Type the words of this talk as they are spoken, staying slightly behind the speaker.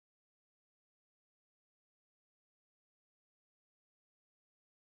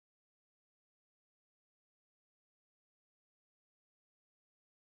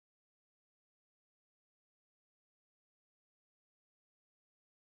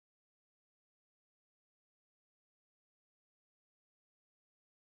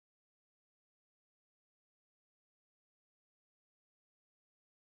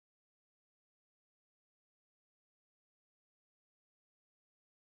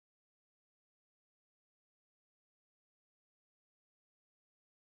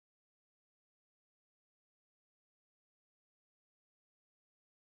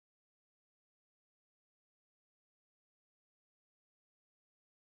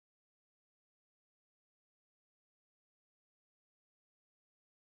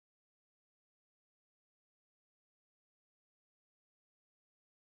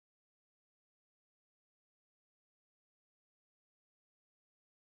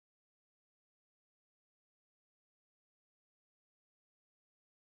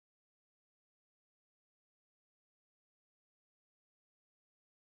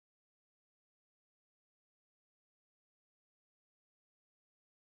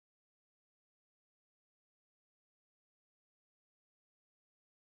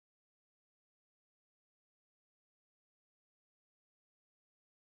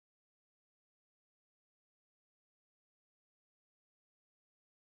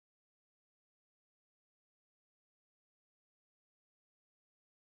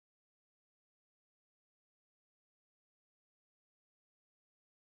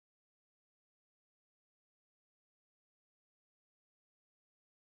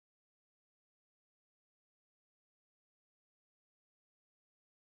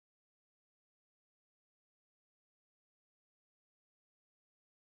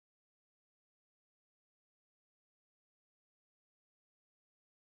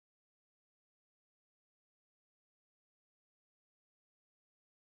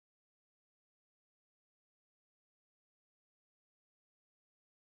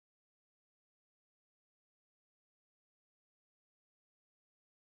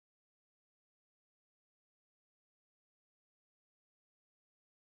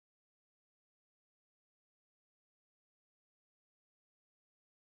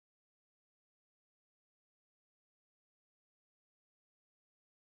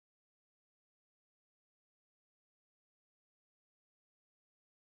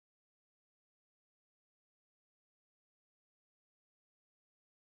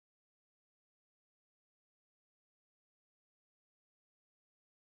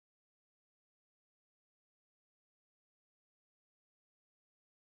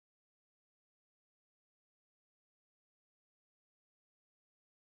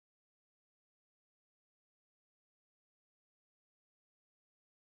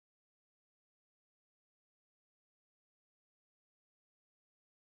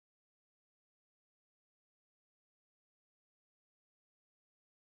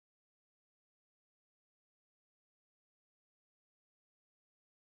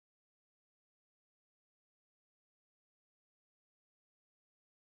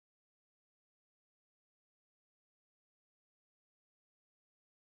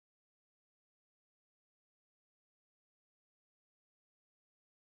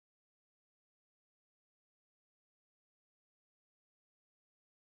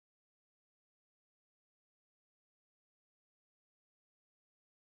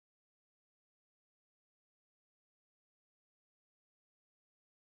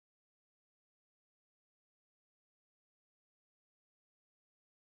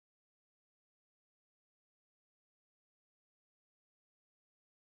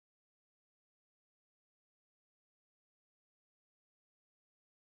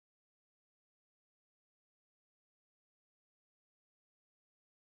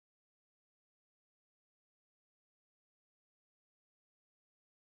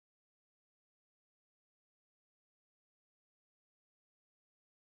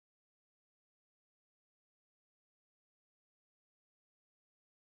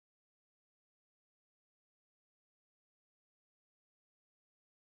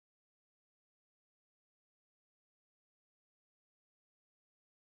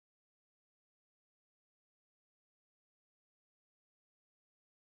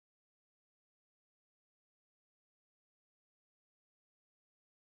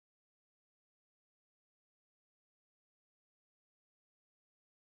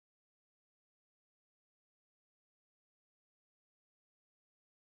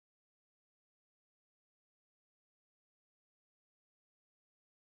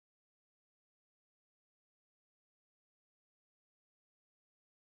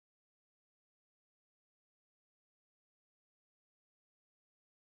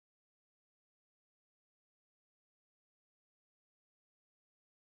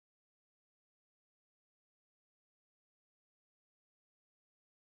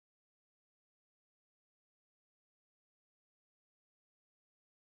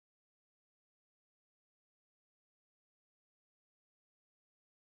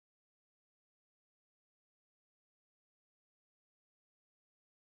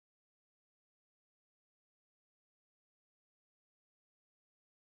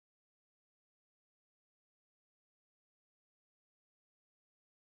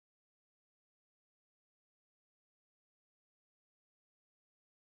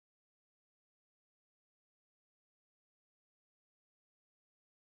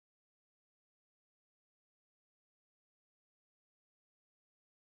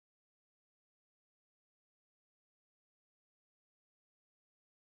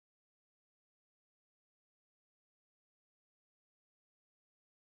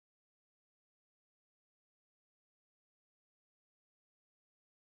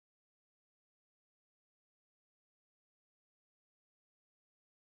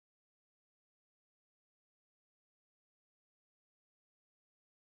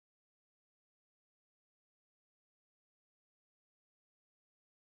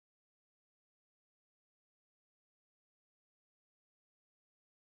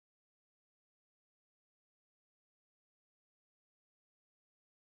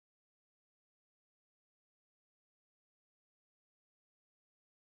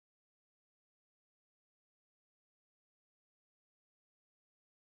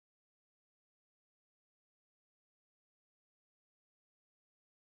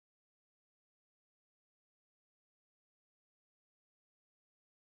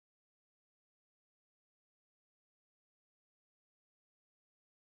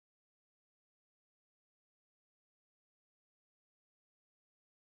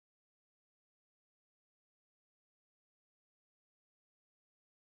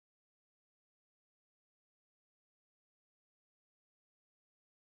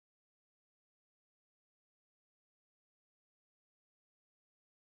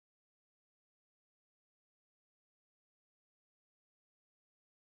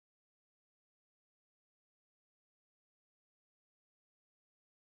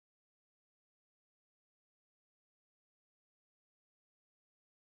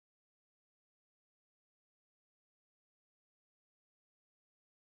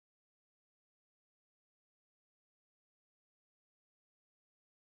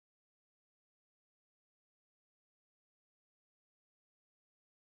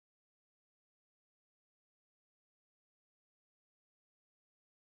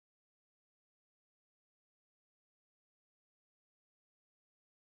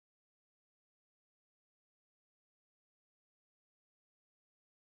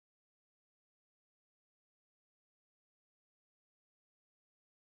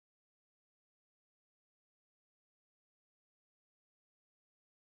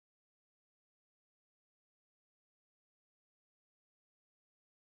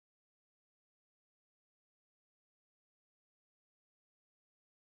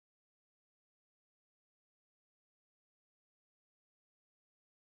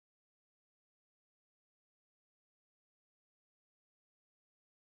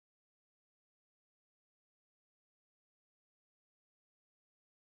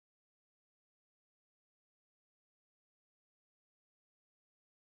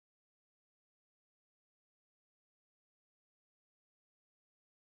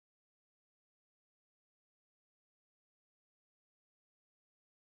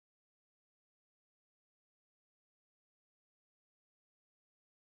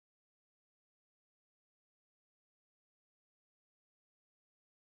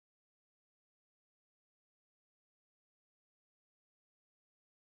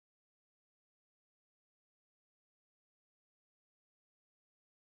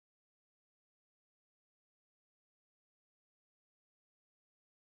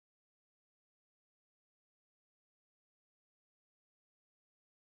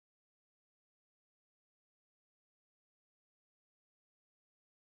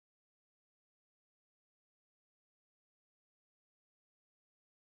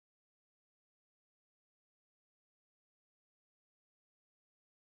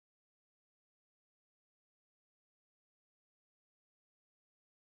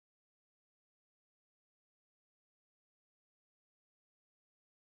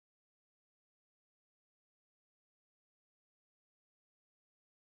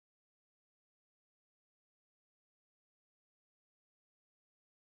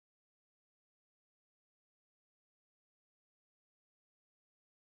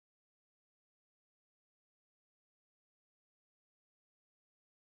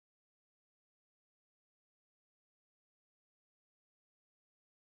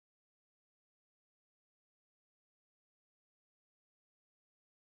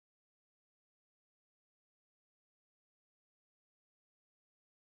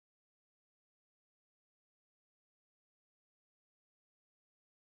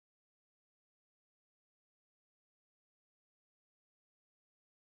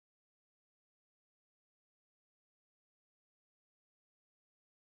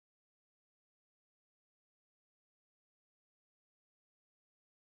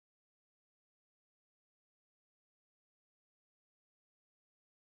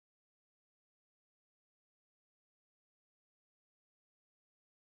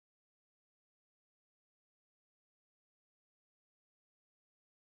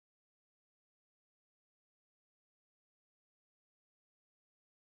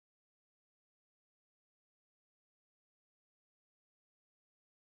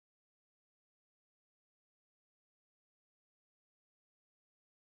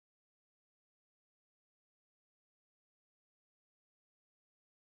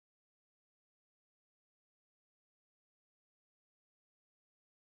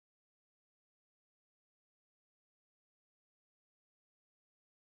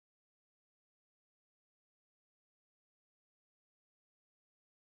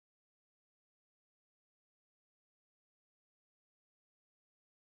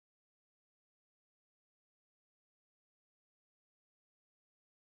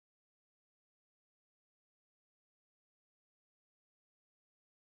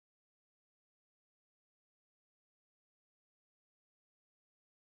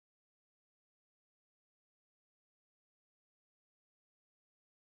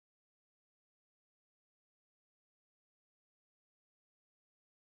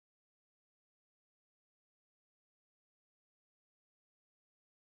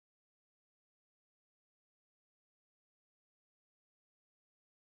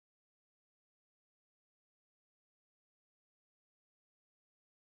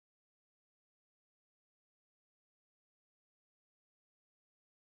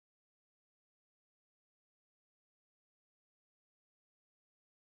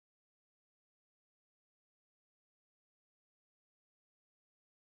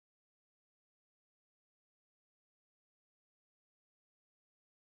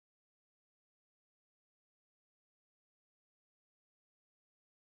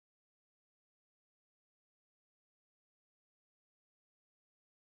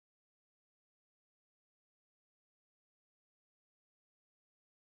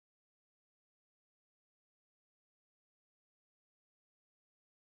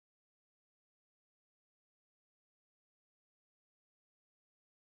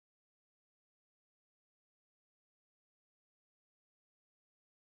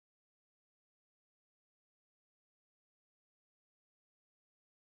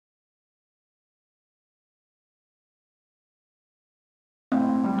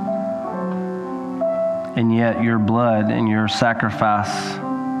And yet your blood and your sacrifice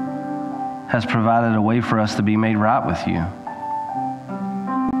has provided a way for us to be made right with you.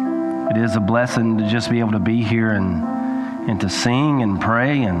 It is a blessing to just be able to be here and to sing and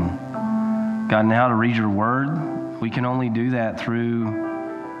pray and, God, now to read your word. We can only do that through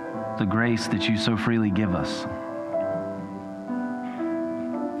the grace that you so freely give us.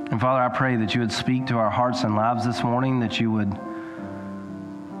 And Father, I pray that you would speak to our hearts and lives this morning, that you would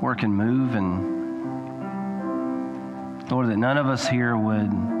work and move, and Lord, that none of us here would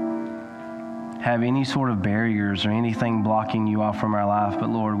have any sort of barriers or anything blocking you off from our life, but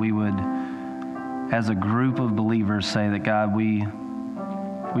Lord, we would, as a group of believers, say that, God, we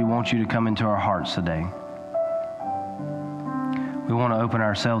want you to come into our hearts today. We want to open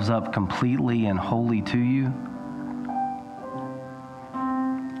ourselves up completely and wholly to you.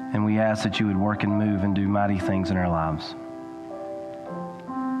 And we ask that you would work and move and do mighty things in our lives.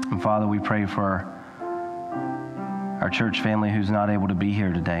 And Father, we pray for our church family who's not able to be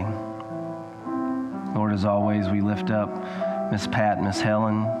here today. Lord, as always, we lift up Miss Pat, Miss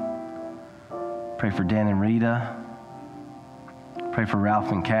Helen. Pray for Dan and Rita. Pray for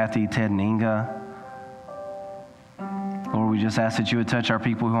Ralph and Kathy, Ted and Inga. Lord, we just ask that you would touch our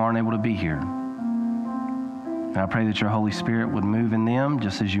people who aren't able to be here. And I pray that your Holy Spirit would move in them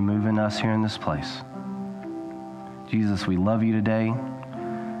just as you move in us here in this place. Jesus, we love you today.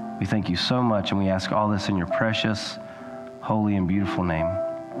 We thank you so much, and we ask all this in your precious, holy, and beautiful name.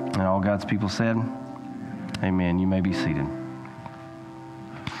 And all God's people said, amen. You may be seated.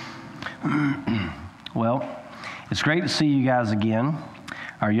 Well, it's great to see you guys again.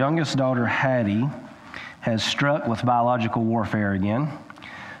 Our youngest daughter, Hattie, has struck with biological warfare again.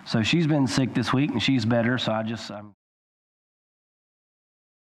 So she's been sick this week, and she's better, so I'm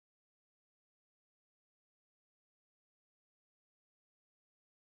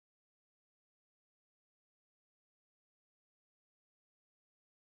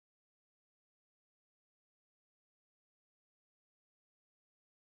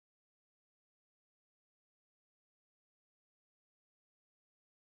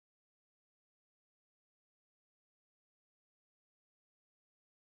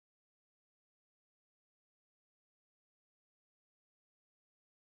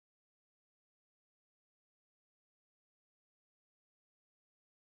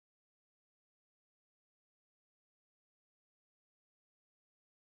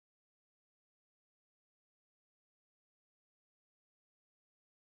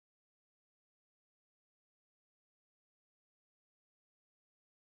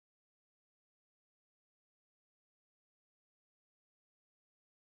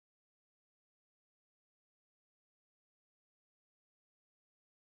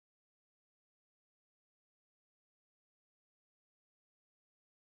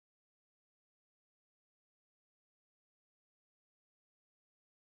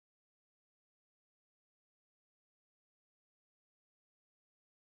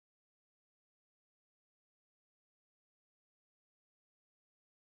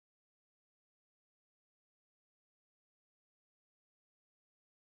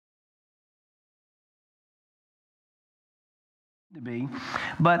to be.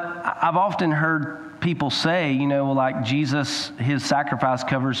 But I've often heard people say, like Jesus, his sacrifice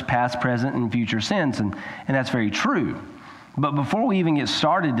covers past, present, and future sins, and that's very true. But before we even get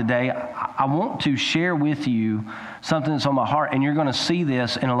started today, I want to share with you something that's on my heart, and you're going to see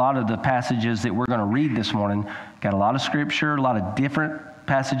this in a lot of the passages that we're going to read this morning. Got a lot of scripture, a lot of different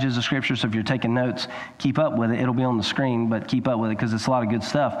passages of scripture, so if you're taking notes, keep up with it. It'll be on the screen, but keep up with it because it's a lot of good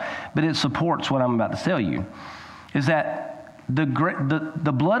stuff. But it supports what I'm about to tell you, is that the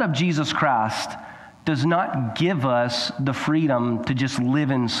blood of Jesus Christ does not give us the freedom to just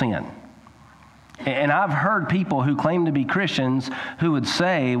live in sin. And I've heard people who claim to be Christians who would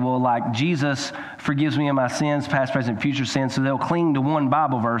say, well, like, Jesus forgives me of my sins, past, present, future sins. So they'll cling to one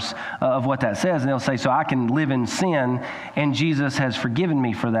Bible verse of what that says. And they'll say, so I can live in sin and Jesus has forgiven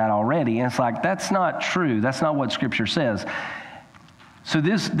me for that already. And it's like, that's not true. That's not what Scripture says. So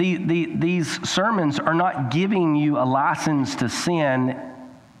these sermons are not giving you a license to sin.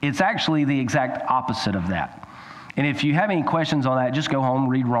 It's actually the exact opposite of that. And if you have any questions on that, just go home,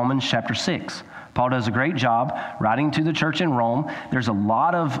 read Romans chapter 6. Paul does a great job writing to the church in Rome. There's a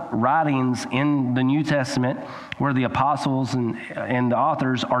lot of writings in the New Testament where the apostles and the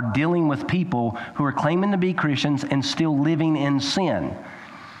authors are dealing with people who are claiming to be Christians and still living in sin.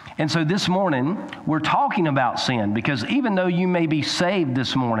 And so this morning, we're talking about sin because even though you may be saved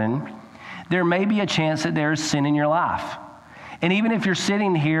this morning, there may be a chance that there is sin in your life. And even if you're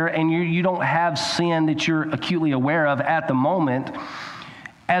sitting here and you don't have sin that you're acutely aware of at the moment,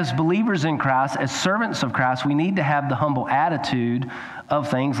 As believers in Christ, as servants of Christ, we need to have the humble attitude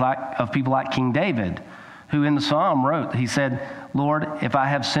of people like King David, who in the Psalm wrote, he said, Lord, if I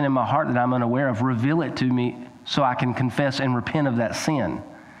have sin in my heart that I'm unaware of, reveal it to me so I can confess and repent of that sin.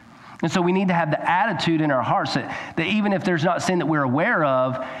 And so we need to have the attitude in our hearts that even if there's not sin that we're aware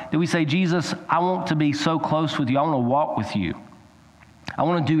of, that we say, Jesus, I want to be so close with you. I want to walk with you. I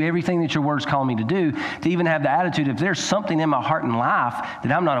want to do everything that your word's calling me to do, to even have the attitude, if there's something in my heart and life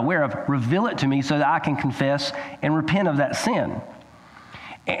that I'm not aware of, reveal it to me so that I can confess and repent of that sin.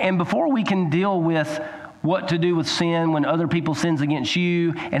 And before we can deal with what to do with sin when other people sins against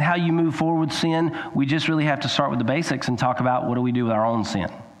you and how you move forward with sin, we just really have to start with the basics and talk about what do we do with our own sin.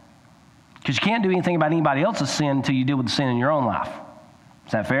 Because you can't do anything about anybody else's sin until you deal with the sin in your own life.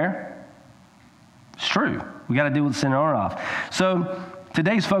 Is that fair? It's true. We got to deal with the sin in our own life. So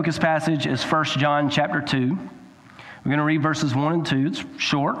today's focus passage is 1 John chapter 2. We're going to read verses 1 and 2. It's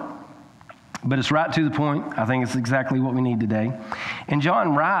short, but it's right to the point. I think it's exactly what we need today. And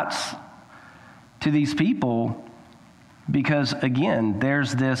John writes to these people because, again,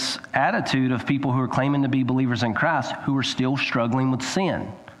 there's this attitude of people who are claiming to be believers in Christ who are still struggling with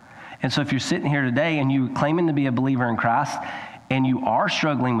sin. And so if you're sitting here today and you're claiming to be a believer in Christ and you are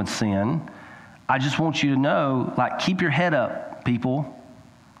struggling with sin, I just want you to know, keep your head up, people.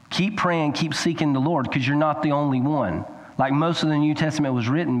 Keep praying, keep seeking the Lord, because you're not the only one. Most of the New Testament was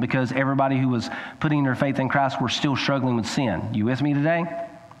written because everybody who was putting their faith in Christ were still struggling with sin. You with me today?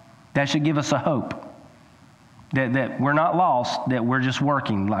 That should give us a hope. That we're not lost, that we're just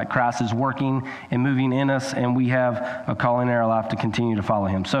working, like Christ is working and moving in us, and we have a calling in our life to continue to follow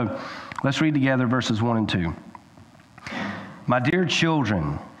him. So let's read together verses 1 and 2. My dear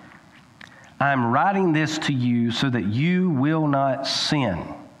children, I am writing this to you so that you will not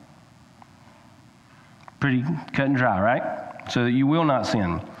sin. Pretty cut and dry, right? So that you will not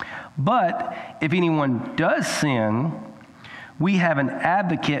sin. But if anyone does sin, we have an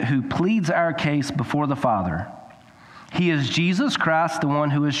advocate who pleads our case before the Father. He is Jesus Christ, the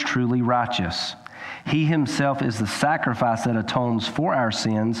one who is truly righteous. He himself is the sacrifice that atones for our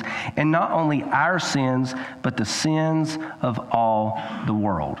sins, and not only our sins, but the sins of all the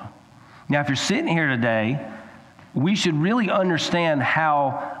world. Now, if you're sitting here today, we should really understand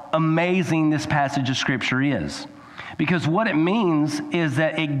how amazing this passage of Scripture is. Because what it means is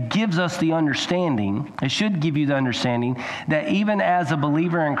that it gives us the understanding, it should give you the understanding, that even as a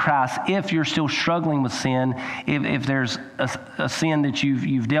believer in Christ, if you're still struggling with sin, if there's a sin that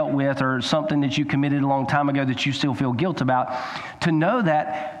you've dealt with or something that you committed a long time ago that you still feel guilt about, to know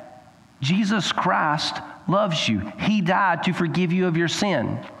that Jesus Christ loves you. He died to forgive you of your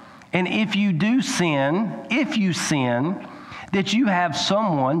sin. And if you do sin, that you have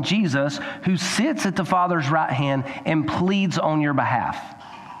someone, Jesus, who sits at the Father's right hand and pleads on your behalf.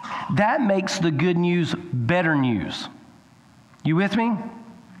 That makes the good news better news. You with me?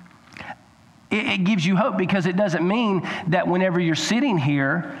 It gives you hope, because it doesn't mean that whenever you're sitting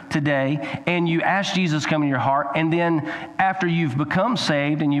here today and you ask Jesus to come in your heart, and then after you've become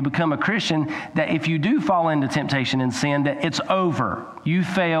saved and you become a Christian, that if you do fall into temptation and sin, that it's over. You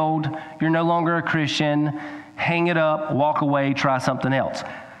failed. You're no longer a Christian. Hang it up, walk away, try something else.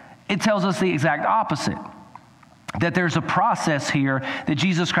 It tells us the exact opposite. That there's a process here that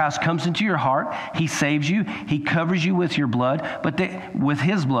Jesus Christ comes into your heart. He saves you. He covers you with your blood, with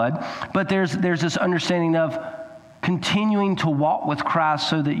his blood. But there's this understanding of continuing to walk with Christ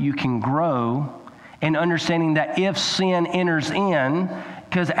so that you can grow, and understanding that if sin enters in,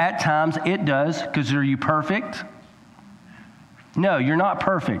 because at times it does, because are you perfect? No, you're not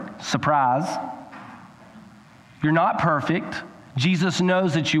perfect. Surprise. You're not perfect. Jesus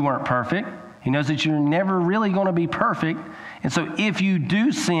knows that you weren't perfect. He knows that you're never really going to be perfect. And so if you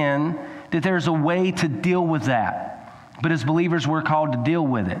do sin, that there's a way to deal with that. But as believers, we're called to deal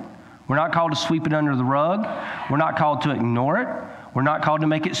with it. We're not called to sweep it under the rug. We're not called to ignore it. We're not called to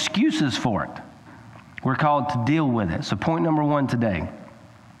make excuses for it. We're called to deal with it. So point number 1 today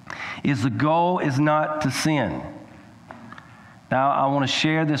is the goal is not to sin. Now, I want to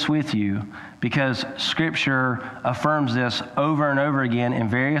share this with you because Scripture affirms this over and over again in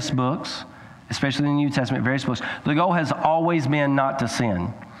various books, especially in the New Testament, various books. The goal has always been not to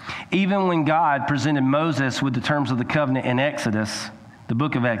sin. Even when God presented Moses with the terms of the covenant in Exodus, the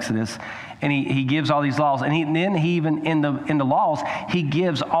book of Exodus, and he gives all these laws, and then he even in the laws, he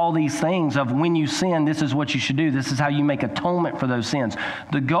gives all these things of when you sin, this is what you should do. This is how you make atonement for those sins.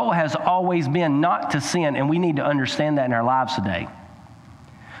 The goal has always been not to sin, and we need to understand that in our lives today.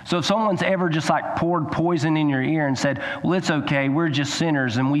 So if someone's ever just poured poison in your ear and said, well, it's okay, we're just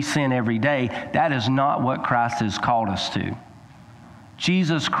sinners and we sin every day, that is not what Christ has called us to.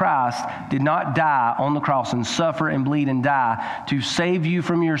 Jesus Christ did not die on the cross and suffer and bleed and die to save you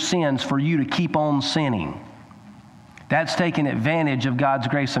from your sins for you to keep on sinning. That's taking advantage of God's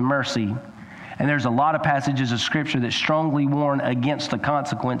grace and mercy. And there's a lot of passages of Scripture that strongly warn against the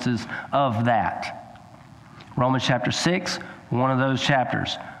consequences of that. Romans chapter 6, one of those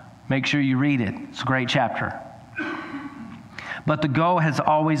chapters. Make sure you read it. It's a great chapter. But the goal has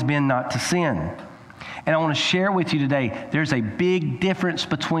always been not to sin. And I want to share with you today, there's a big difference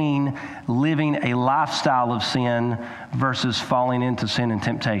between living a lifestyle of sin versus falling into sin and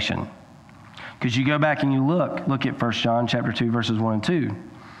temptation. Because you go back and you look at 1 John chapter 2, verses 1 and 2.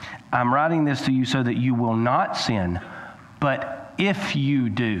 I'm writing this to you so that you will not sin, but if you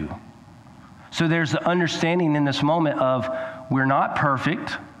do. So there's the understanding in this moment of we're not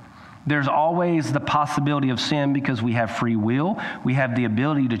perfect. There's always the possibility of sin because we have free will. We have the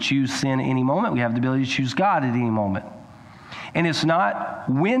ability to choose sin at any moment. We have the ability to choose God at any moment. And it's not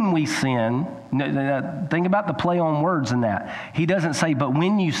when we sin. Think about the play on words in that. He doesn't say, but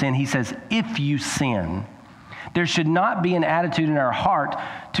when you sin. He says, if you sin. There should not be an attitude in our heart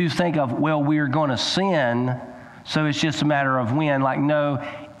to think of, well, we're going to sin, so it's just a matter of when. Like, no,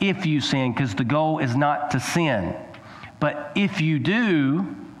 if you sin, because the goal is not to sin. But if you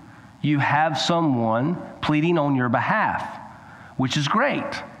do, you have someone pleading on your behalf, which is great.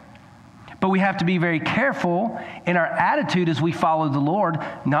 But we have to be very careful in our attitude as we follow the Lord,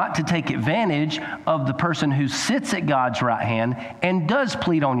 not to take advantage of the person who sits at God's right hand and does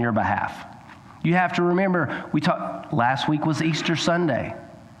plead on your behalf. You have to remember, last week was Easter Sunday.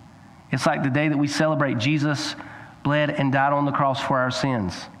 It's like the day that we celebrate Jesus bled and died on the cross for our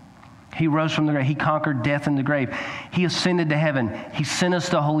sins. He rose from the grave. He conquered death in the grave. He ascended to heaven. He sent us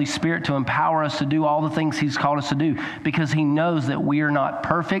the Holy Spirit to empower us to do all the things He's called us to do because He knows that we are not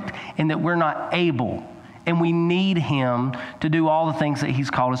perfect and that we're not able. And we need Him to do all the things that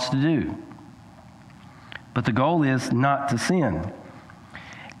He's called us to do. But the goal is not to sin.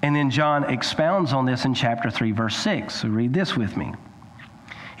 And then John expounds on this in chapter 3, verse 6. So read this with me.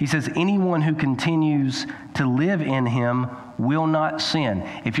 He says, anyone who continues to live in Him will not sin.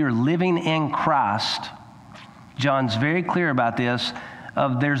 If you're living in Christ, John's very clear about this,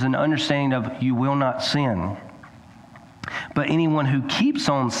 there's an understanding of you will not sin. But anyone who keeps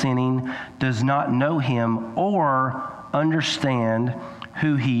on sinning does not know Him or understand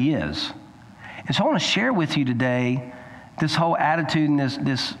who He is. And so I want to share with you today this whole attitude and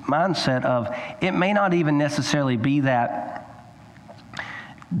this mindset of it may not even necessarily be that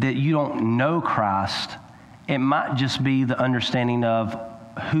you don't know Christ. It might just be the understanding of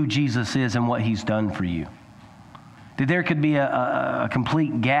who Jesus is and what He's done for you. That there could be a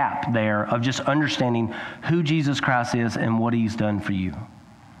complete gap there of just understanding who Jesus Christ is and what He's done for you.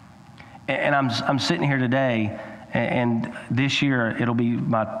 And I'm sitting here today, and this year it'll be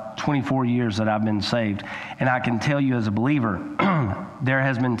my 24 years that I've been saved. And I can tell you as a believer, there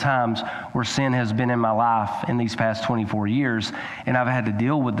has been times where sin has been in my life in these past 24 years, and I've had to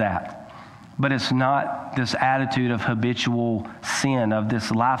deal with that. But it's not this attitude of habitual sin, of this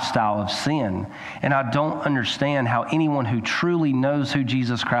lifestyle of sin. And I don't understand how anyone who truly knows who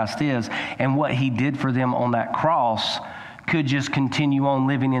Jesus Christ is and what He did for them on that cross could just continue on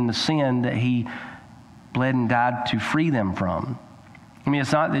living in the sin that He bled and died to free them from. I mean,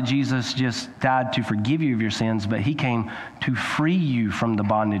 it's not that Jesus just died to forgive you of your sins, but He came to free you from the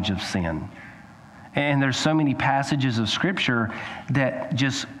bondage of sin. And there's so many passages of Scripture that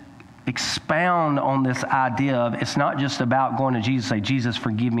just expound on this idea of it's not just about going to Jesus, say, Jesus,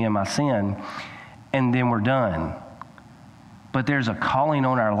 forgive me of my sin, and then we're done. But there's a calling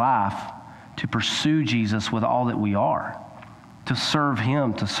on our life to pursue Jesus with all that we are, to serve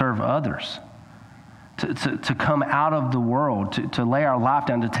Him, to serve others, to come out of the world, to lay our life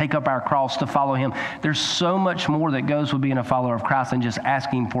down, to take up our cross, to follow Him. There's so much more that goes with being a follower of Christ than just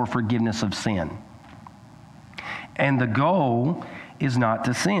asking for forgiveness of sin. And the goal is not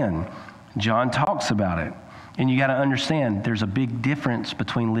to sin. John talks about it. And you got to understand, there's a big difference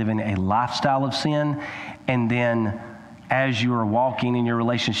between living a lifestyle of sin and then as you are walking in your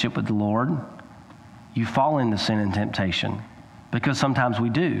relationship with the Lord, you fall into sin and temptation. Because sometimes we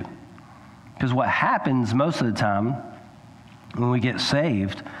do. Because what happens most of the time when we get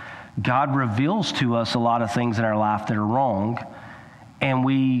saved, God reveals to us a lot of things in our life that are wrong, and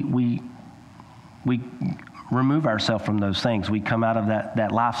we remove ourselves from those things. We come out of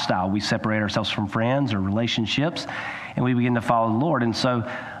that lifestyle. We separate ourselves from friends or relationships, and we begin to follow the Lord. And so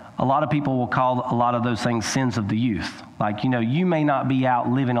a lot of people will call a lot of those things sins of the youth. Like, you may not be out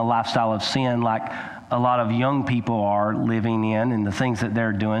living a lifestyle of sin like a lot of young people are living in and the things that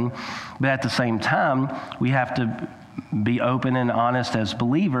they're doing. But at the same time, we have to be open and honest as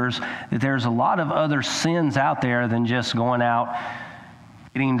believers that there's a lot of other sins out there than just going out,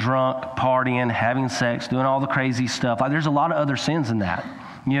 getting drunk, partying, having sex, doing all the crazy stuff. Like, there's a lot of other sins in that.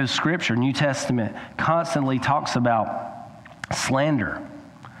 You know, Scripture, New Testament, constantly talks about slander,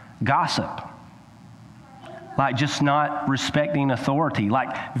 gossip, like just not respecting authority,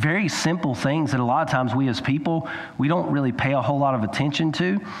 like very simple things that a lot of times we as people, we don't really pay a whole lot of attention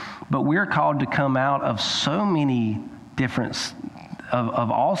to, but we're called to come out of so many different,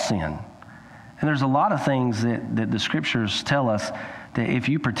 of all sin. And there's a lot of things that the Scriptures tell us that if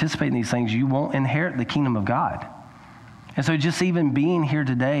you participate in these things, you won't inherit the kingdom of God. And so just even being here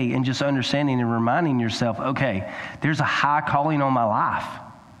today and just understanding and reminding yourself, okay, there's a high calling on my life.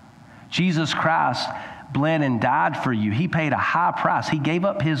 Jesus Christ bled and died for you. He paid a high price. He gave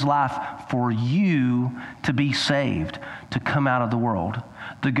up his life for you to be saved, to come out of the world.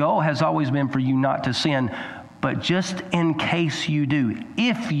 The goal has always been for you not to sin, but just in case you do,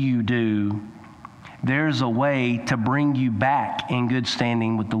 if you do, there's a way to bring you back in good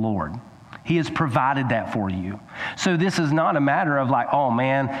standing with the Lord. He has provided that for you. So this is not a matter of like, oh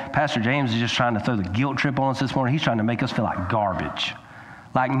man, Pastor James is just trying to throw the guilt trip on us this morning. He's trying to make us feel like garbage.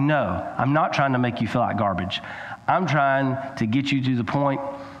 Like, no, I'm not trying to make you feel like garbage. I'm trying to get you to the point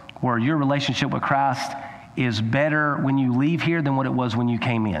where your relationship with Christ is better when you leave here than what it was when you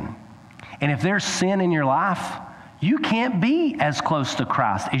came in. And if there's sin in your life, you can't be as close to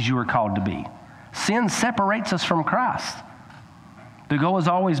Christ as you were called to be. Sin separates us from Christ. The goal has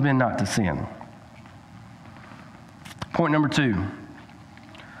always been not to sin. Point number 2,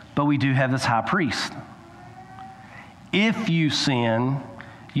 but we do have this high priest. If you sin,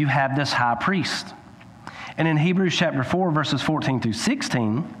 you have this high priest. And in Hebrews chapter 4, verses 14 through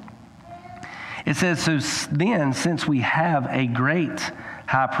 16, it says, so then, since we have a great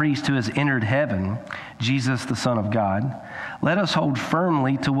high priest who has entered heaven, Jesus, the Son of God, let us hold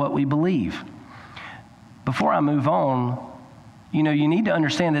firmly to what we believe. Before I move on, you know, you need to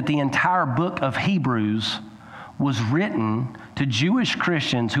understand that the entire book of Hebrews was written to Jewish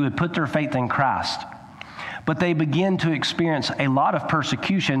Christians who had put their faith in Christ. But they began to experience a lot of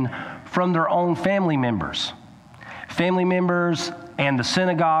persecution from their own family members. Family members and the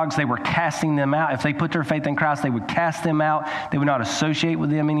synagogues, they were casting them out. If they put their faith in Christ, they would cast them out. They would not associate with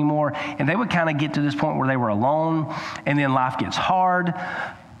them anymore. And they would kind of get to this point where they were alone, and then life gets hard,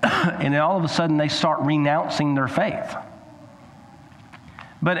 and then all of a sudden they start renouncing their faith.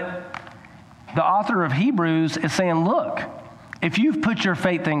 But the author of Hebrews is saying, look, if you've put your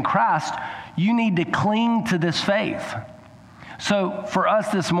faith in Christ, you need to cling to this faith. So for us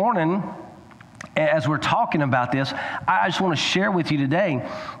this morning, as we're talking about this, I just want to share with you today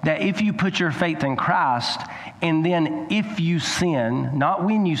that if you put your faith in Christ, and then if you sin, not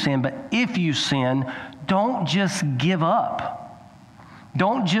when you sin, but if you sin, don't just give up.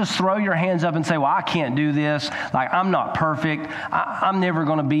 Don't just throw your hands up and say, well, I can't do this. Like, I'm not perfect. I'm never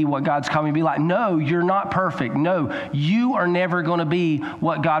going to be what God's called me to be. Like, no, you're not perfect. No, you are never going to be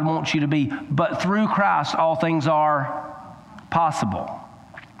what God wants you to be. But through Christ, all things are possible.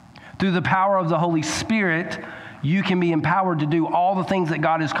 Through the power of the Holy Spirit, you can be empowered to do all the things that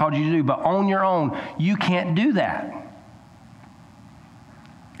God has called you to do. But on your own, you can't do that.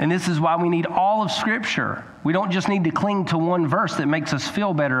 And this is why we need all of Scripture. We don't just need to cling to one verse that makes us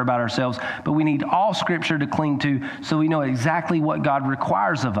feel better about ourselves, but we need all Scripture to cling to so we know exactly what God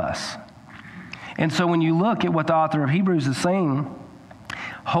requires of us. And so when you look at what the author of Hebrews is saying,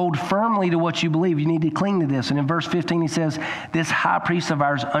 hold firmly to what you believe. You need to cling to this. And in verse 15 he says, this high priest of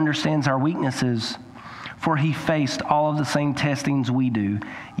ours understands our weaknesses, for he faced all of the same testings we do,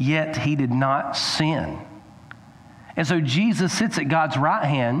 yet he did not sin. And so Jesus sits at God's right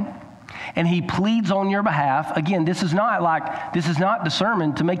hand and he pleads on your behalf. Again, this is not the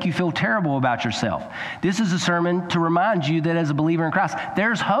sermon to make you feel terrible about yourself. This is a sermon to remind you that as a believer in Christ,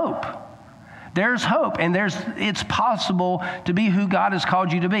 there's hope. There's hope, and it's possible to be who God has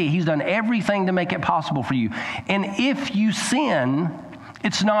called you to be. He's done everything to make it possible for you. And if you sin,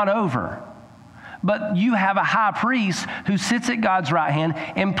 it's not over. But you have a high priest who sits at God's right hand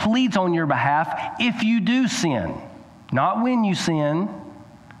and pleads on your behalf if you do sin. Not when you sin,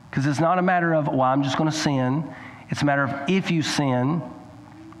 because it's not a matter of, well, I'm just going to sin. It's a matter of if you sin.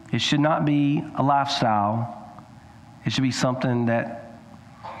 It should not be a lifestyle. It should be something that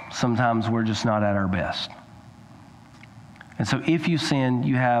sometimes we're just not at our best. And so if you sin,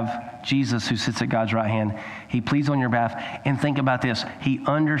 you have Jesus who sits at God's right hand. He pleads on your behalf. And think about this. He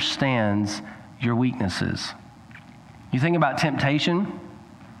understands your weaknesses. You think about temptation.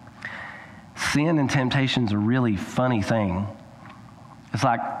 Sin and temptation is a really funny thing. It's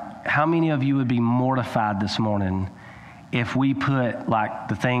like, how many of you would be mortified this morning if we put like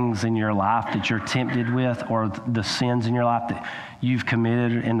the things in your life that you're tempted with, or the sins in your life that you've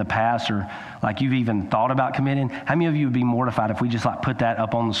committed in the past, or like you've even thought about committing, how many of you would be mortified if we just like put that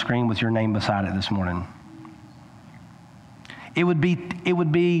up on the screen with your name beside it this morning? It would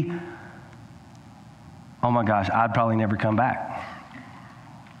be, oh my gosh, I'd probably never come back.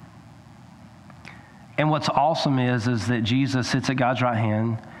 And what's awesome is that Jesus sits at God's right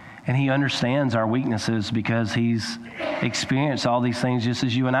hand, and he understands our weaknesses because he's experienced all these things just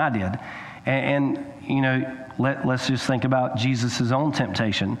as you and I did. And you know, let's just think about Jesus' own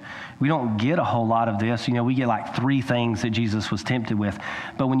temptation. We don't get a whole lot of this. You know, we get like 3 things that Jesus was tempted with.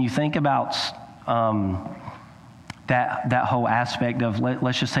 But when you think about that whole aspect of,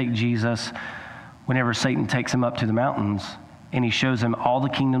 let's just take Jesus, whenever Satan takes him up to the mountains and he shows him all the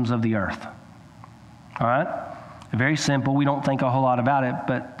kingdoms of the earth. All right? Very simple. We don't think a whole lot about it,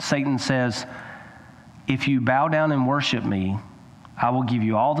 but Satan says, if you bow down and worship me, I will give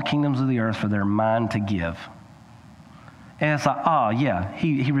you all the kingdoms of the earth, for they're mine to give. And it's like, oh yeah,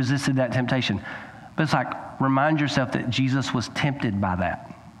 he resisted that temptation. But it's like, remind yourself that Jesus was tempted by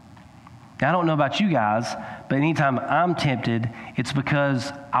that. Now, I don't know about you guys, but anytime I'm tempted, it's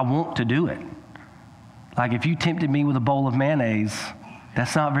because I want to do it. Like if you tempted me with a bowl of mayonnaise,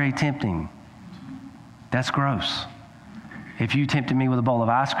 that's not very tempting. That's gross. If you tempted me with a bowl of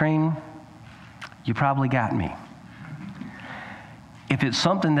ice cream, you probably got me. If it's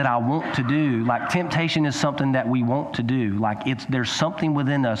something that I want to do, like temptation is something that we want to do, like there's something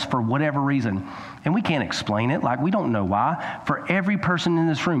within us for whatever reason, and we can't explain it, like we don't know why. For every person in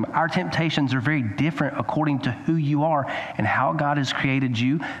this room, our temptations are very different according to who you are and how God has created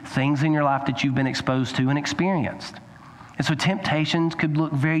you, things in your life that you've been exposed to and experienced. And so temptations could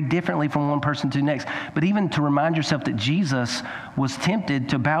look very differently from one person to the next. But even to remind yourself that Jesus was tempted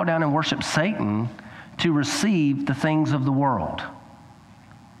to bow down and worship Satan to receive the things of the world.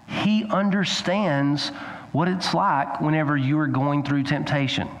 He understands what it's like whenever you are going through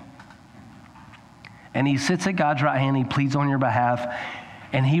temptation. And he sits at God's right hand, he pleads on your behalf,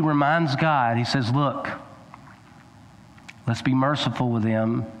 and he reminds God, he says, look, let's be merciful with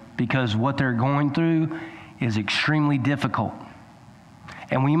them, because what they're going through is extremely difficult.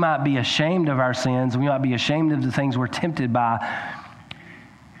 And we might be ashamed of our sins, we might be ashamed of the things we're tempted by,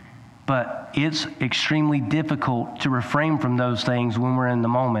 but it's extremely difficult to refrain from those things when we're in the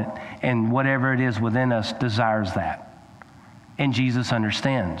moment, and whatever it is within us desires that. And Jesus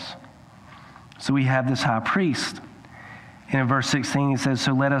understands. So we have this high priest. And in verse 16 he says,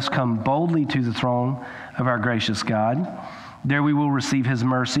 so let us come boldly to the throne of our gracious God. There we will receive his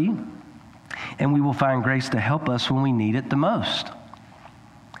mercy, and we will find grace to help us when we need it the most.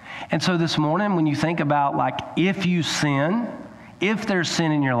 And so this morning, when you think about like if you sin, if there's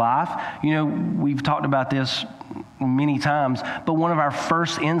sin in your life, you know, we've talked about this many times, but one of our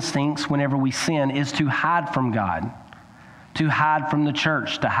first instincts whenever we sin is to hide from God, to hide from the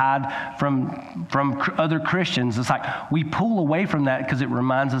church, to hide from other Christians. It's like we pull away from that because it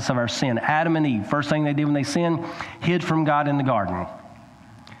reminds us of our sin. Adam and Eve, first thing they did when they sinned, hid from God in the garden.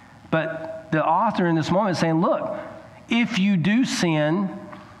 But the author in this moment is saying, look, if you do sin,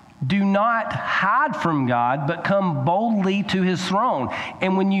 do not hide from God, but come boldly to his throne.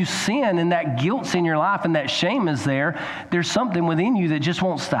 And when you sin and that guilt's in your life and that shame is there, there's something within you that just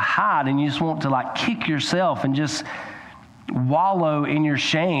wants to hide, and you just want to like kick yourself and just wallow in your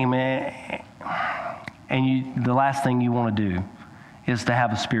shame. And the last thing you want to do is to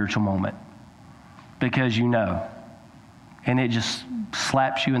have a spiritual moment, because you know, and it just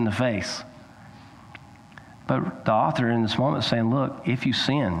slaps you in the face. But the author in this moment is saying, look, if you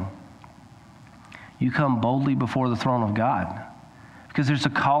sin, you come boldly before the throne of God, because there's a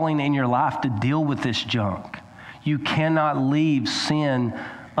calling in your life to deal with this junk. You cannot leave sin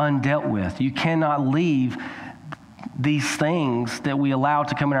undealt with. You cannot leave these things that we allow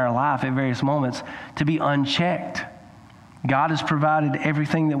to come in our life at various moments to be unchecked. God has provided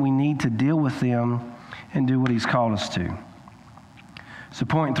everything that we need to deal with them and do what he's called us to. So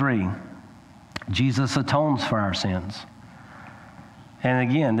point 3, Jesus atones for our sins. And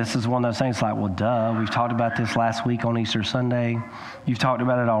again, this is one of those things like, well, duh, we've talked about this last week on Easter Sunday. You've talked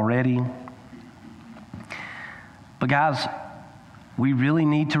about it already. But guys, we really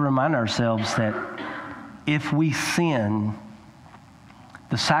need to remind ourselves that if we sin,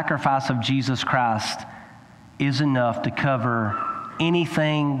 the sacrifice of Jesus Christ is enough to cover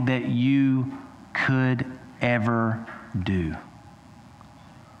anything that you could ever do.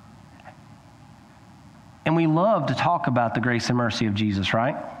 And we love to talk about the grace and mercy of Jesus,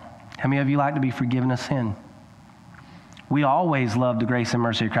 right? How many of you like to be forgiven of sin? We always love the grace and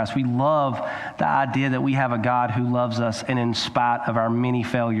mercy of Christ. We love the idea that we have a God who loves us, and in spite of our many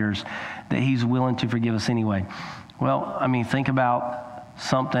failures, that he's willing to forgive us anyway. Well, I mean, think about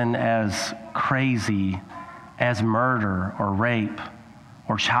something as crazy as murder or rape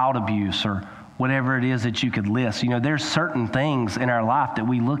or child abuse or whatever it is that you could list. You know, there's certain things in our life that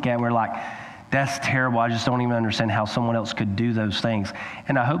we look at and we're like, that's terrible. I just don't even understand how someone else could do those things.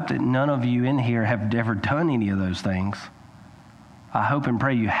 And I hope that none of you in here have ever done any of those things. I hope and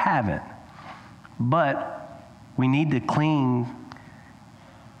pray you haven't. But we need to cling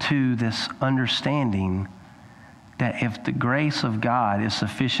to this understanding that if the grace of God is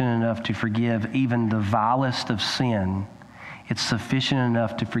sufficient enough to forgive even the vilest of sin, it's sufficient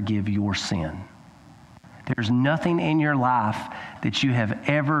enough to forgive your sin. There's nothing in your life that you have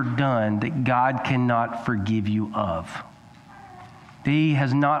ever done that God cannot forgive you of. That he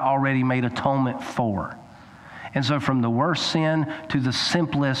has not already made atonement for. And so from the worst sin to the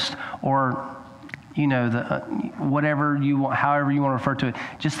simplest, or you know, whatever you want, however you want to refer to it,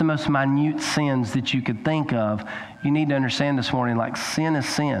 just the most minute sins that you could think of, you need to understand this morning, like sin is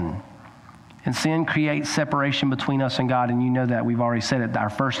sin. And sin creates separation between us and God, and you know that. We've already said it. Our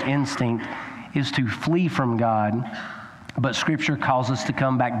first instinct is to flee from God, but Scripture calls us to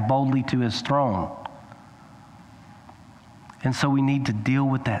come back boldly to his throne. And so we need to deal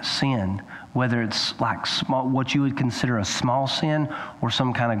with that sin, whether it's like small, what you would consider a small sin, or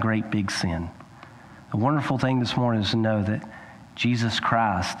some kind of great big sin. The wonderful thing this morning is to know that Jesus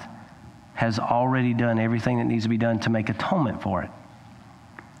Christ has already done everything that needs to be done to make atonement for it.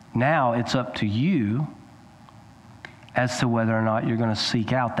 Now it's up to you as to whether or not you're going to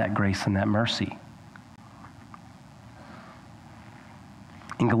seek out that grace and that mercy.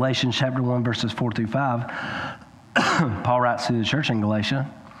 In Galatians chapter 1, verses 4 through 5, Paul writes to the church in Galatia.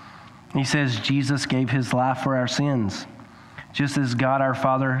 He says, Jesus gave his life for our sins, just as God our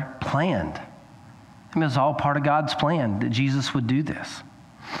Father planned. I mean, it's all part of God's plan that Jesus would do this.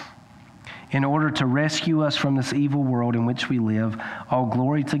 In order to rescue us from this evil world in which we live, all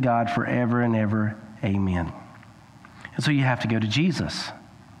glory to God forever and ever. Amen. And so you have to go to Jesus.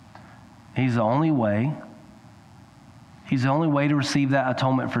 He's the only way. He's the only way to receive that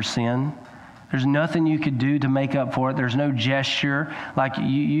atonement for sin. There's nothing you could do to make up for it. There's no gesture. Like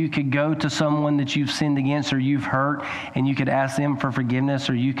you could go to someone that you've sinned against or you've hurt, and you could ask them for forgiveness,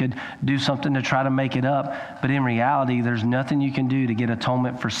 or you could do something to try to make it up. But in reality, there's nothing you can do to get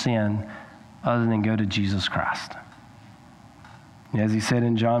atonement for sin other than go to Jesus Christ. As he said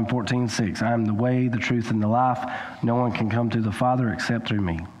in John 14:6, I am the way, the truth, and the life. No one can come to the Father except through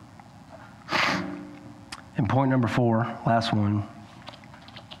me. And point number 4, last one,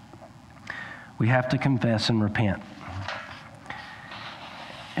 we have to confess and repent.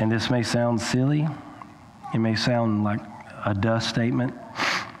 And this may sound silly. It may sound like a dust statement.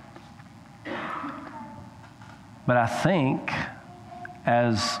 But I think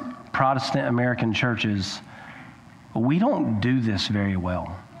as Protestant American churches, we don't do this very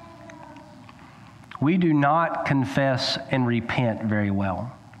well. We do not confess and repent very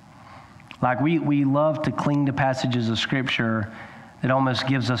well. Like we love to cling to passages of Scripture that almost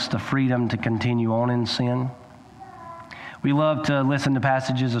gives us the freedom to continue on in sin. We love to listen to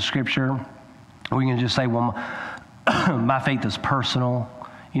passages of Scripture. We can just say, well, my faith is personal.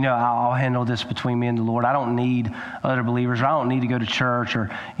 You know, I'll handle this between me and the Lord. I don't need other believers. Or I don't need to go to church. Or,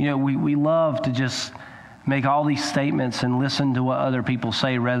 you know, we love to just make all these statements and listen to what other people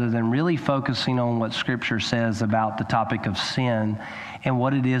say rather than really focusing on what Scripture says about the topic of sin and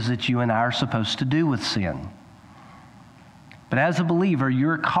what it is that you and I are supposed to do with sin. But as a believer,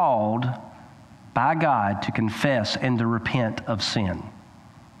 you're called by God to confess and to repent of sin.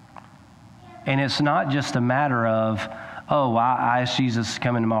 And it's not just a matter of, oh, I asked Jesus to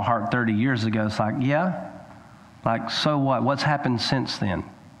come into my heart 30 years ago. It's like, yeah, like, so what? What's happened since then?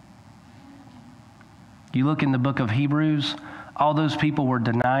 You look in the book of Hebrews, all those people were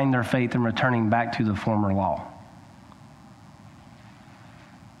denying their faith and returning back to the former law.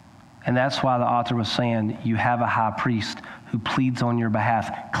 And that's why the author was saying, you have a high priest who pleads on your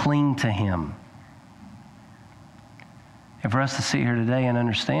behalf. Cling to him. And for us to sit here today and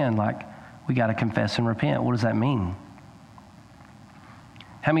understand, like, we got to confess and repent. What does that mean?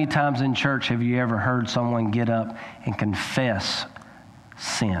 How many times in church have you ever heard someone get up and confess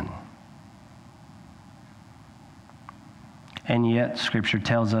sin? And yet, Scripture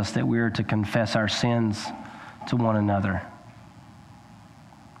tells us that we are to confess our sins to one another.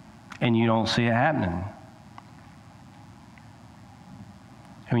 And you don't see it happening.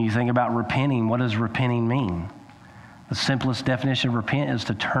 And when you think about repenting, what does repenting mean? The simplest definition of repent is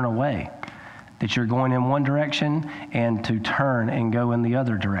to turn away, that you're going in one direction and to turn and go in the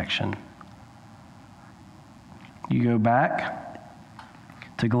other direction. You go back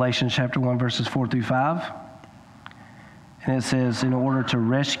to Galatians chapter 1, verses 4 through 5. And it says, in order to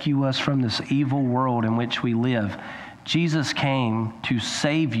rescue us from this evil world in which we live, Jesus came to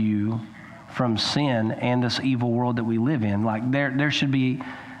save you from sin and this evil world that we live in. Like there should be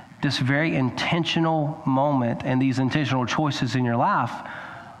this very intentional moment and these intentional choices in your life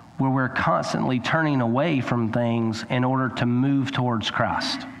where we're constantly turning away from things in order to move towards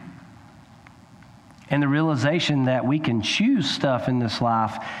Christ. And the realization that we can choose stuff in this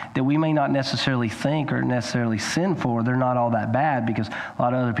life that we may not necessarily think are necessarily sinful, or they're not all that bad because a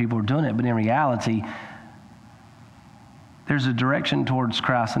lot of other people are doing it. But in reality, there's a direction towards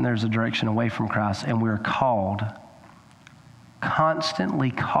Christ and there's a direction away from Christ. And we're called,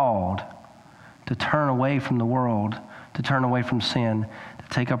 constantly called, to turn away from the world, to turn away from sin, to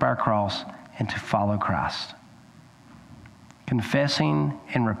take up our cross and to follow Christ. Confessing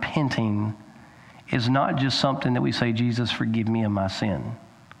and repenting is not just something that we say, Jesus, forgive me of my sin.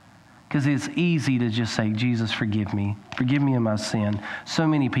 Because it's easy to just say, Jesus, forgive me of my sin. So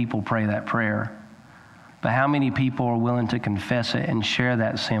many people pray that prayer. But how many people are willing to confess it and share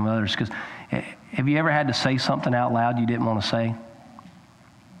that sin with others? Because have you ever had to say something out loud you didn't want to say?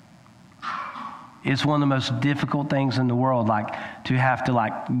 It's one of the most difficult things in the world, like to have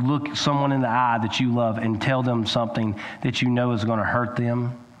to look someone in the eye that you love and tell them something that you know is going to hurt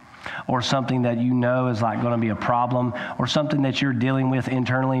them, or something that you know is going to be a problem, or something that you're dealing with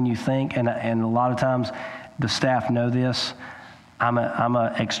internally and you think, and a lot of times the staff know this, I'm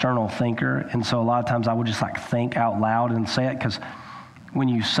a external thinker, and so a lot of times I would just think out loud and say it, because when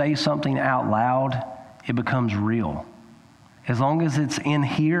you say something out loud, it becomes real. As long as it's in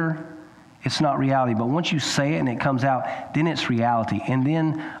here, it's not reality. But once you say it and it comes out, then it's reality. And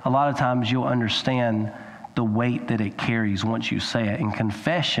then a lot of times you'll understand the weight that it carries once you say it. And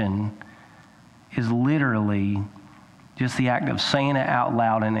confession is literally just the act of saying it out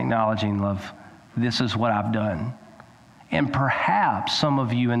loud and acknowledging, love, this is what I've done. And perhaps some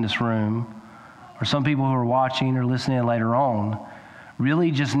of you in this room, or some people who are watching or listening later on,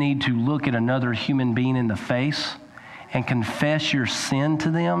 really just need to look at another human being in the face and confess your sin to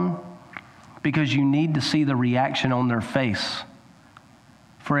them, because you need to see the reaction on their face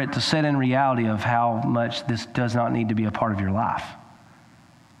for it to set in reality of how much this does not need to be a part of your life.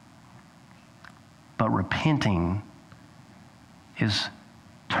 But repenting is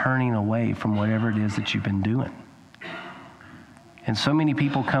turning away from whatever it is that you've been doing. And so many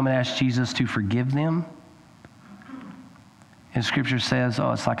people come and ask Jesus to forgive them. And Scripture says,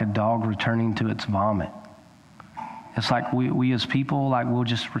 it's like a dog returning to its vomit. It's like we as people, we'll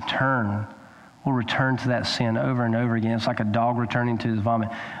just return. We'll return to that sin over and over again. It's like a dog returning to his vomit.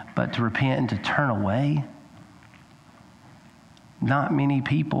 But to repent and to turn away, not many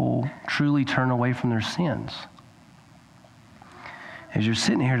people truly turn away from their sins. As you're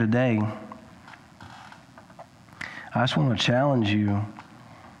sitting here today, I just want to challenge you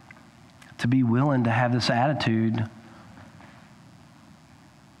to be willing to have this attitude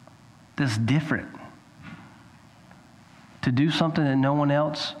that's different. To do something that no one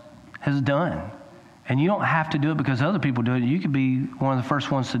else has done. And you don't have to do it because other people do it. You could be one of the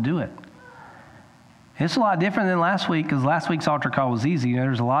first ones to do it. It's a lot different than last week, because last week's altar call was easy.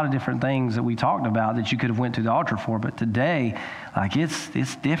 There's a lot of different things that we talked about that you could have went to the altar for. But today,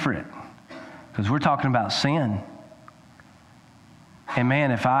 it's different, because we're talking about sin. And man,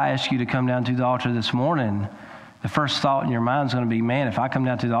 if I ask you to come down to the altar this morning, the first thought in your mind is going to be, man, if I come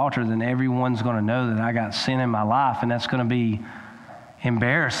down to the altar, then everyone's going to know that I got sin in my life, and that's going to be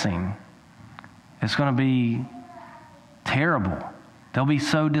embarrassing. It's going to be terrible. They'll be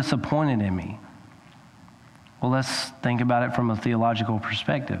so disappointed in me. Well, let's think about it from a theological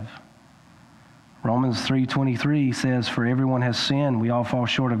perspective. Romans 3:23 says, for everyone has sinned, we all fall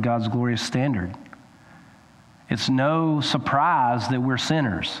short of God's glorious standard. It's no surprise that we're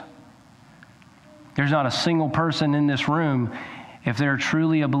sinners. There's not a single person in this room, if they're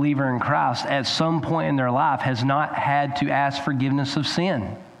truly a believer in Christ, at some point in their life has not had to ask forgiveness of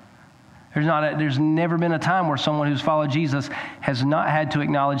sin. There's never been a time where someone who's followed Jesus has not had to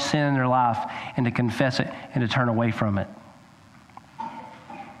acknowledge sin in their life and to confess it and to turn away from it.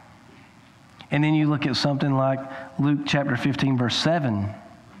 And then you look at something like Luke chapter 15, verse 7,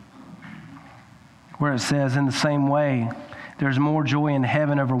 where it says, in the same way, there's more joy in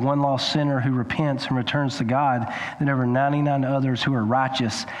heaven over one lost sinner who repents and returns to God than over 99 others who are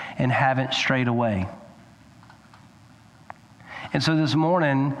righteous and haven't strayed away. And so this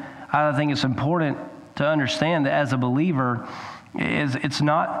morning, I think it's important to understand that as a believer, it's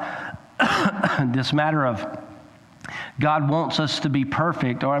not this matter of God wants us to be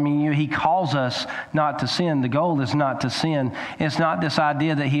perfect, or He calls us not to sin. The goal is not to sin. It's not this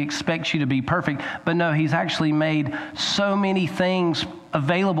idea that He expects you to be perfect, but no, He's actually made so many things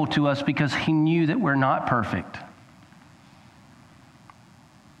available to us because He knew that we're not perfect.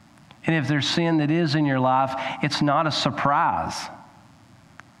 And if there's sin that is in your life, it's not a surprise.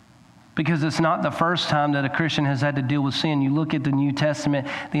 Because it's not the first time that a Christian has had to deal with sin. You look at the New Testament,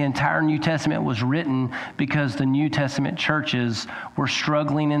 the entire New Testament was written because the New Testament churches were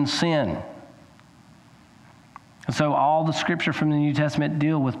struggling in sin. And so all the scripture from the New Testament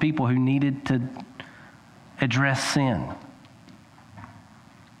deal with people who needed to address sin.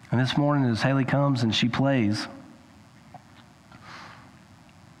 And this morning as Haley comes and she plays,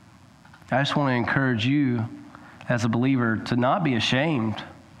 I just want to encourage you as a believer to not be ashamed,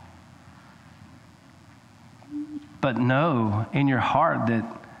 but know in your heart that,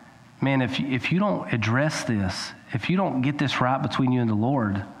 man, if you don't address this, if you don't get this right between you and the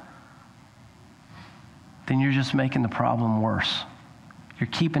Lord, then you're just making the problem worse. You're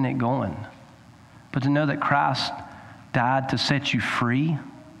keeping it going. But to know that Christ died to set you free.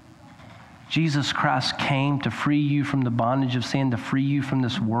 Jesus Christ came to free you from the bondage of sin, to free you from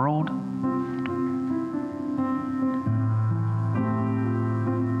this world.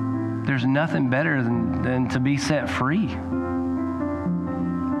 There's nothing better than to be set free.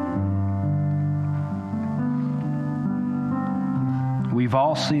 We've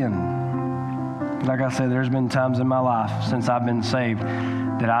all sinned. Like I said, there's been times in my life since I've been saved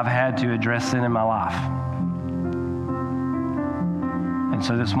that I've had to address sin in my life. And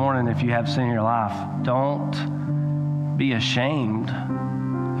so this morning, if you have sin in your life, don't be ashamed.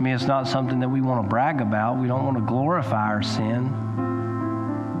 It's not something that we want to brag about. We don't want to glorify our sin.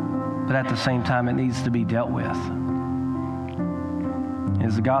 But at the same time, it needs to be dealt with.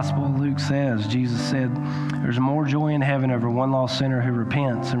 As the Gospel of Luke says, Jesus said, there's more joy in heaven over one lost sinner who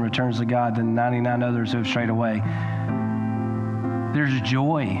repents and returns to God than 99 others who have strayed away. There's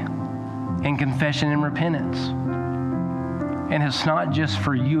joy in confession and repentance. And it's not just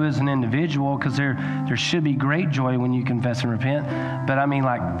for you as an individual, because there should be great joy when you confess and repent.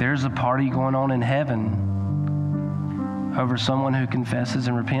 But there's a party going on in heaven over someone who confesses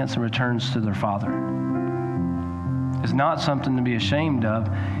and repents and returns to their Father. It's not something to be ashamed of.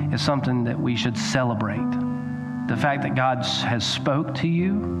 It's something that we should celebrate. The fact that God has spoke to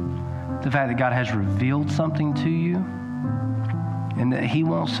you, the fact that God has revealed something to you, and that He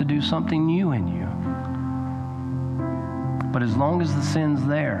wants to do something new in you. But as long as the sin's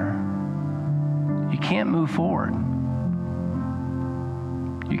there, you can't move forward.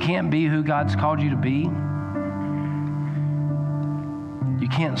 You can't be who God's called you to be. You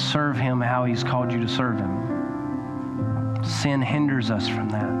can't serve Him how He's called you to serve Him. Sin hinders us from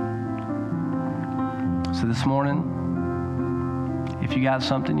that. So this morning, if you got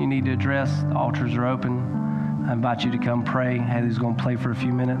something you need to address, the altars are open. I invite you to come pray. Haley's going to play for a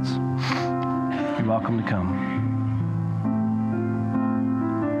few minutes. You're welcome to come.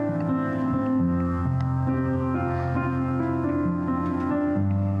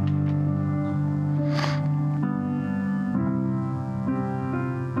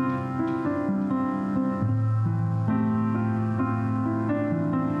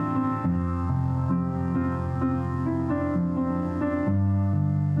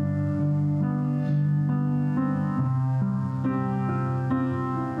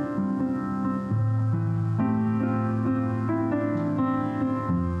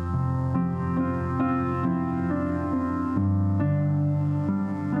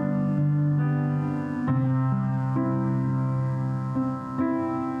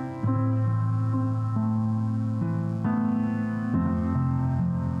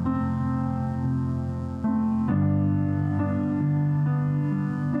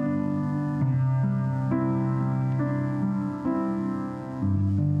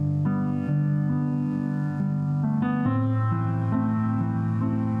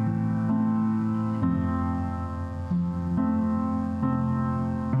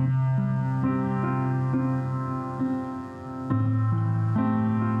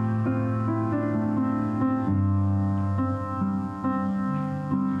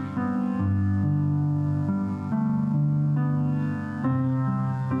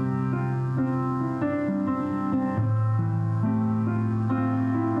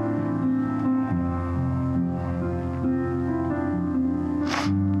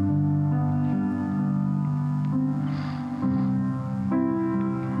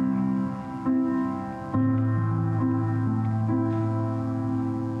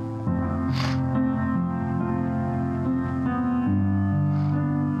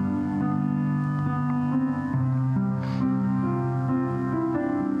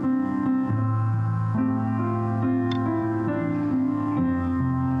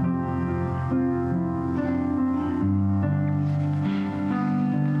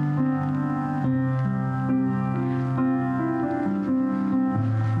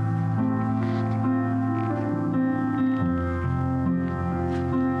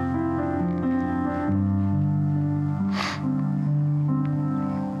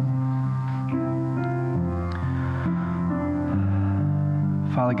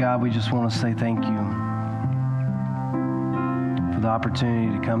 Father God, we just want to say thank you for the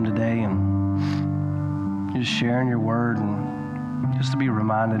opportunity to come today and just sharing your word and just to be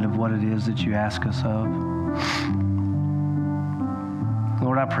reminded of what it is that you ask us of.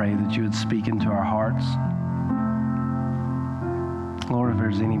 Lord, I pray that you would speak into our hearts. Lord, if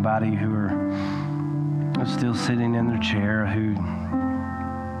there's anybody who are still sitting in their chair who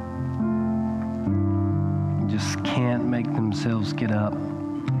just can't make themselves get up,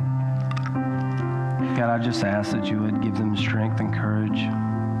 God, I just ask that you would give them strength and courage.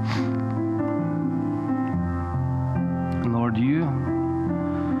 And Lord, you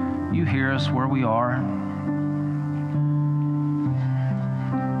hear us where we are.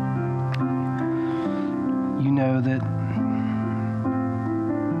 You know that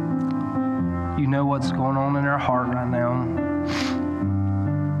you know what's going on in our heart right now.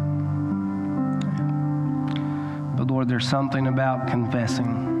 But Lord, there's something about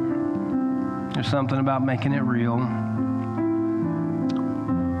confessing. There's something about making it real,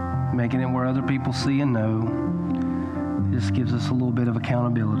 making it where other people see and know. It just gives us a little bit of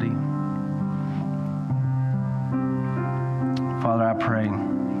accountability. Father, I pray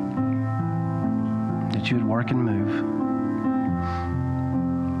that you would work and move,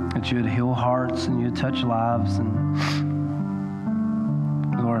 that you would heal hearts and you would touch lives. And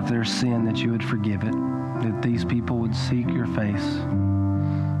Lord, if there's sin, that you would forgive it, that these people would seek your face.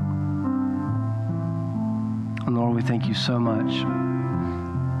 And Lord, we thank you so much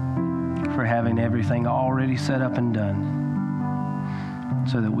for having everything already set up and done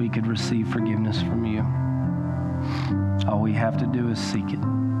so that we could receive forgiveness from you. All we have to do is seek it.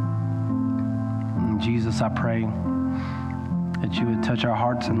 And Jesus, I pray that you would touch our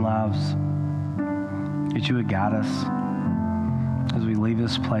hearts and lives, that you would guide us as we leave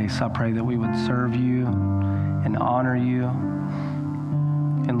this place. I pray that we would serve you and honor you.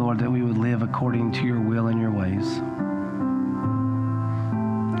 And Lord, that we would live according to your will and your ways.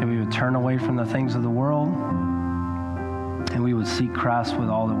 That we would turn away from the things of the world and we would seek Christ with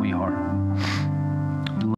all that we are.